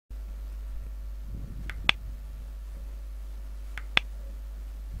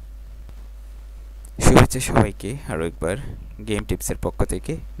আছে সবাইকে আরও একবার গেম টিপসের পক্ষ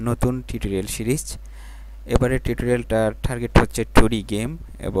থেকে নতুন টিউটোরিয়াল সিরিজ। এবারে টিউটোরিয়ালটার টার্গেট হচ্ছে 2D গেম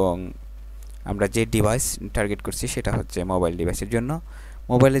এবং আমরা যে ডিভাইস টার্গেট করছি সেটা হচ্ছে মোবাইল ডিভাইসের জন্য।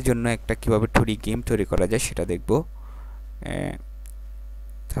 মোবাইলের জন্য একটা কীভাবে 2D গেম তৈরি করা যায় সেটা দেখব।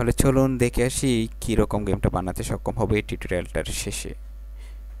 তাহলে চলুন দেখে আসি কীরকম গেমটা বানাতে সক্ষম হবে এই টিউটোরিয়ালটার শেষে।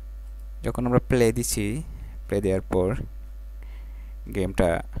 যখন আমরা প্লে দিচ্ছি, প্লে দেওয়ার পর গেমটা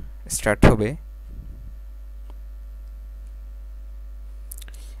স্টার্ট হবে।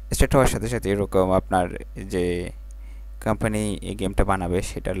 স্টার্ট হওয়ার সাথে সাথে এরকম আপনার যে কোম্পানি এই গেমটা বানাবে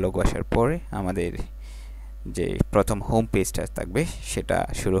সেটার লোগো আসার পরে আমাদের যে প্রথম হোম পেজটা থাকবে সেটা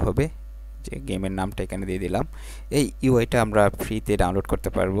শুরু হবে। যে গেমের নামটা এখানে দিয়ে দিলাম। এই ইউআইটা আমরা ফ্রিতে ডাউনলোড করতে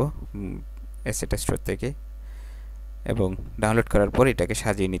পারবো অ্যাসেট স্টোর থেকে, এবং ডাউনলোড করার পর এটাকে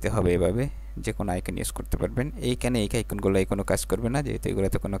সাজিয়ে নিতে হবে এভাবে। যে কোনো আইকন ইউজ করতে পারবেন। এইখানে এই আইকনগুলো কোনো কাজ করবে না, যেহেতু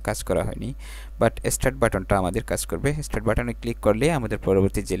এগুলোতে কোনো কাজ করা হয়নি, বাট স্টার্ট বাটনটা আমাদের কাজ করবে। স্টার্ট বাটনে ক্লিক করলে আমাদের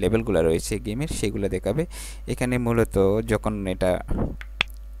পরবর্তী যে লেভেলগুলো রয়েছে গেমের সেগুলো দেখাবে। এখানে মূলত যখন এটা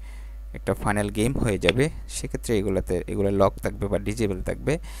একটা ফাইনাল গেম হয়ে যাবে সেক্ষেত্রে এগুলো লক থাকবে বা ডিজেবল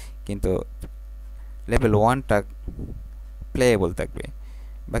থাকবে, কিন্তু লেভেল 1টা প্লেয়েবল থাকবে।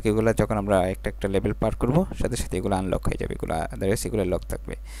 বাকিগুলো যখন আমরা একটা লেভেল পার করব সাথে সাথে এগুলো আনলক হয়ে যাবে, এগুলো আদারওয়াইজ এগুলো লক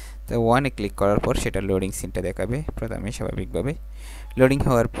থাকবে। তো 1-এ ক্লিক করার পর সেটা লোডিং সিনটা দেখাবে প্রথমে স্বাভাবিকভাবে। লোডিং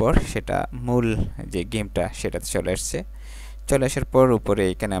হওয়ার পর সেটা মূল যে গেমটা সেটাতে চলে আসছে। চলে আসার পর উপরে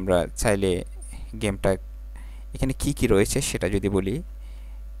এখানে আমরা চাইলে গেমটা এখানে কি রয়েছে সেটা যদি বলি,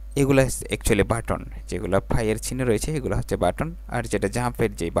 এগুলো অ্যাকচুয়ালি বাটন, যেগুলো ফায়ার চিহ্ন রয়েছে এগুলো হচ্ছে বাটন। আর যেটা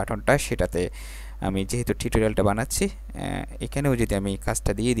জাম্পের যে বাটনটা সেটাতে আমি যেহেতু টিউটোরিয়ালটা বানাচ্ছি এখানেও যদি আমি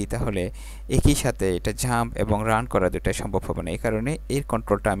কাজটা দিয়ে দিই তাহলে একই সাথে এটা জাম্প এবং রান করা দুটাই সম্ভব হবে না। এই কারণে এর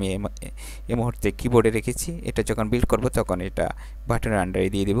কন্ট্রোলটা আমি এই মুহূর্তে কিবোর্ডে রেখেছি। এটা যখন বিল্ড করব তখন এটা বাটনের আন্ডারে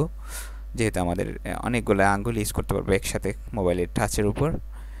দিয়ে দিব, যেহেতু আমাদের অনেকগুলো আঙ্গুল ইউজ করতে পারবো একসাথে মোবাইলের টাচের উপর।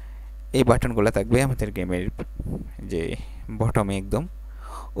 এই বাটনগুলো থাকবে আমাদের গেমের যে বটমে একদম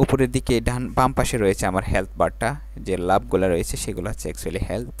উপরের দিকে বাম পাশে রয়েছে আমার হেলথ বারটা, যে লাভগুলো রয়েছে সেগুলো হচ্ছে অ্যাকচুয়ালি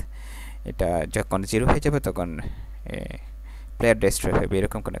হেলথ। এটা যখন 0 হয়ে যাবে তখন প্লেয়ার ডেস্ট্রয় হবে,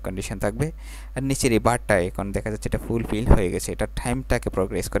 এরকম কোনো কন্ডিশন থাকবে। আর নিচের এই বারটা এখন দেখা যাচ্ছে এটা ফুল ফিল হয়ে গেছে। এটা টাইমটাকে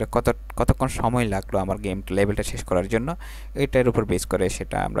প্রোগ্রেস করে কতক্ষণ সময় লাগলো আমার গেম লেভেলটা শেষ করার জন্য, এটার উপর বেস করে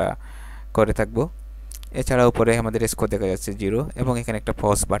সেটা আমরা করে থাকবো। এছাড়া উপরে আমাদের স্কোর দেখা যাচ্ছে 0, এবং এখানে একটা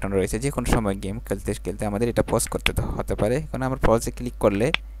পজ বাটন রয়েছে। যে কোনো সময় গেম খেলতে আমাদের এটা পজ করতে হতে পারে। কারণ আমরা পজে ক্লিক করলে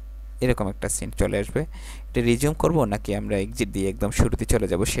এরকম একটা সিন চলে আসবে। এটা রিজিউম করব নাকি আমরা এক্সিট দিয়ে একদম শুরুতে চলে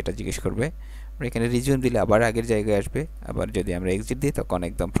যাব সেটা জিজ্ঞেস করবে। আমরা এখানে রিজিউম দিলে আবার আগের জায়গায় আসবে, আবার যদি আমরা এক্সিট দিই তখন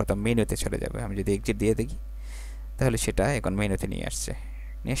একদম প্রথম মেনুতে চলে যাবে। আমি যদি এক্সিট দিয়ে দেখি তাহলে সেটা এখন মেনুতে নিয়ে আসছে।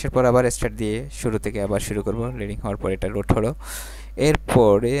 নিয়ে আসার পর আবার স্টার্ট দিয়ে শুরু থেকে আবার শুরু করব। লোডিং হওয়ার পর এটা লোড হলো।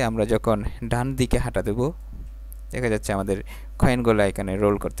 এরপরে আমরা যখন ডান দিকে হাঁটা দেব দেখা যাচ্ছে আমাদের কয়েনগুলো এখানে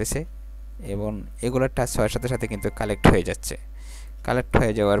রোল করতেছে, এবং এগুলো টাচ হওয়ার সাথে সাথে কিন্তু কালেক্ট হয়ে যাচ্ছে। কালেক্ট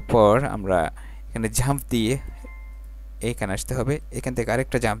হয়ে যাওয়ার পর আমরা এখানে জাম্প দিয়ে এইখানে আসতে হবে, এখান থেকে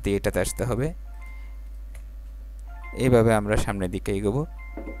আরেকটা জাম্প দিয়ে এটাতে আসতে হবে। এইভাবে আমরা সামনের দিকে এগোবো।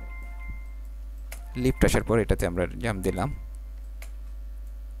 লিফট আসার পর এটাতে আমরা জাম্প দিলাম।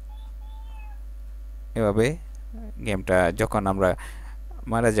 এভাবে গেমটা যখন আমরা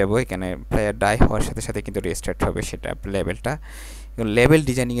মারা যাব এখানে প্লেয়ার ডাই হওয়ার সাথে সাথে কিন্তু রিস্টার্ট হবে সেটা লেভেলটা। লেভেল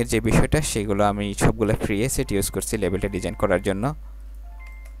ডিজাইনিংয়ের যে বিষয়টা সেগুলো আমি সবগুলো ফ্রি অ্যাসেট ইউজ করছি লেভেলটা ডিজাইন করার জন্য।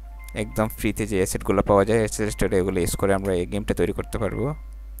 একদম ফ্রিতে যে অ্যাসেটগুলো পাওয়া যায় অ্যাসেট স্টোরে এগুলো ইউজ করে আমরা এই গেমটা তৈরি করতে পারবো।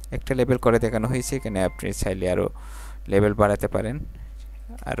 একটা লেভেল করে দেখানো হয়েছে, এখানে আপনি চাইলে আরও লেভেল বাড়াতে পারেন,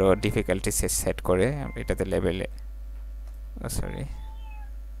 আরও ডিফিকাল্টি সেট করে এটাতে লেভেলে। সরি,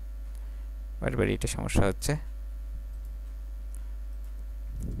 বারবার এটা সমস্যা হচ্ছে।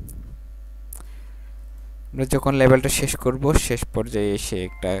 আমরা যখন লেভেলটা শেষ করব শেষ পর্যায়ে এসে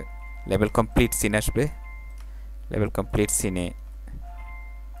একটা লেভেল কমপ্লিট সিন আসবে। লেভেল কমপ্লিট সিনে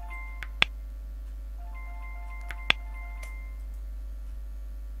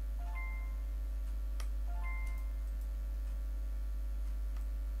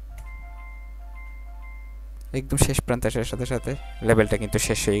একদম শেষ প্রান্তে আসার সাথে সাথে লেভেলটা কিন্তু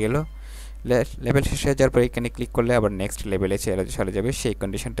শেষ হয়ে গেল। লেভেল শেষ হয়ে যাওয়ার পর এখানে ক্লিক করলে আবার নেক্সট লেভেলে চলে যাবে। সেই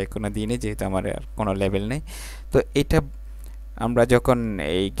কন্ডিশনটা কোনো দিই নেই, যেহেতু আমার আর কোনো লেভেল নেই। তো এটা আমরা যখন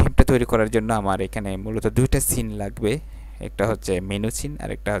এই গেমটা তৈরি করার জন্য আমার এখানে মূলত দুইটা সিন লাগবে। একটা হচ্ছে মেনু সিন আর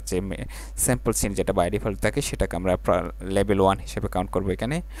একটা হচ্ছে স্যাম্পল সিন, যেটা বাই ডিফল্ট থাকে সেটাকে আমরা লেভেল 1 হিসেবে কাউন্ট করবো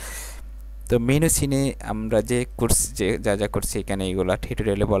এখানে। তো মেনু সিনে আমরা যে যা করছি এখানে এইগুলা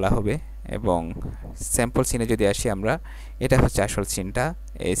টিউটোরিয়ালে বলা হবে, এবং স্যাম্পল সিনে যদি আসি আমরা, এটা হচ্ছে আসল সিনটা।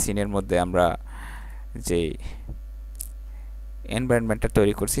 এই সিনের মধ্যে আমরা যে এনভায়রনমেন্টটা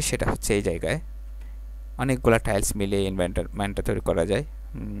তৈরি করছি সেটা হচ্ছে এই জায়গায়। অনেকগুলা টাইলস মিলে এনভায়রনমেন্টটা তৈরি করা যায়।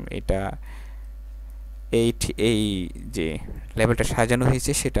 এটা এই যে লেভেলটা সাজানো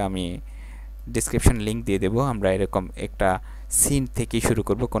হয়েছে সেটা আমি ডিসক্রিপশন লিংক দিয়ে দেবো। আমরা এরকম একটা সিন থেকেই শুরু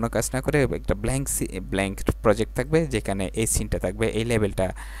করব, কোনো কাজ না করে। একটা ব্ল্যাঙ্ক প্রজেক্ট থাকবে যেখানে এই সিনটা থাকবে, এই লেভেলটা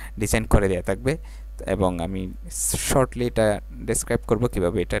ডিজাইন করে দেওয়া থাকবে, এবং আমি শর্টলি এটা ডেসক্রাইব করব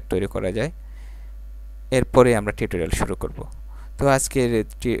কিভাবে এটা তৈরি করা যায়। এরপরে আমরা টিউটোরিয়াল শুরু করব। তো আজকের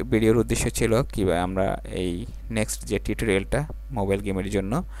ভিডিওর উদ্দেশ্য ছিল কিভাবে আমরা এই নেক্সট যে টিউটোরিয়ালটা মোবাইল গেমের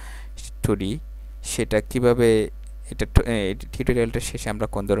জন্য 2D, সেটা কিভাবে এটা টিউটোরিয়ালটা শেষে আমরা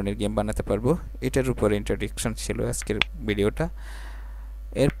কোন ধরনের গেম বানাতে পারবো এটার উপরে ইন্ট্রোডাকশন ছিল আজকের ভিডিওটা।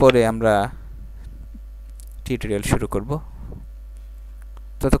 এরপরে আমরা টিউটোরিয়াল শুরু করব।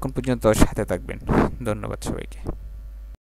 ততক্ষণ পর্যন্ত সাথে থাকবেন। ধন্যবাদ সবাইকে।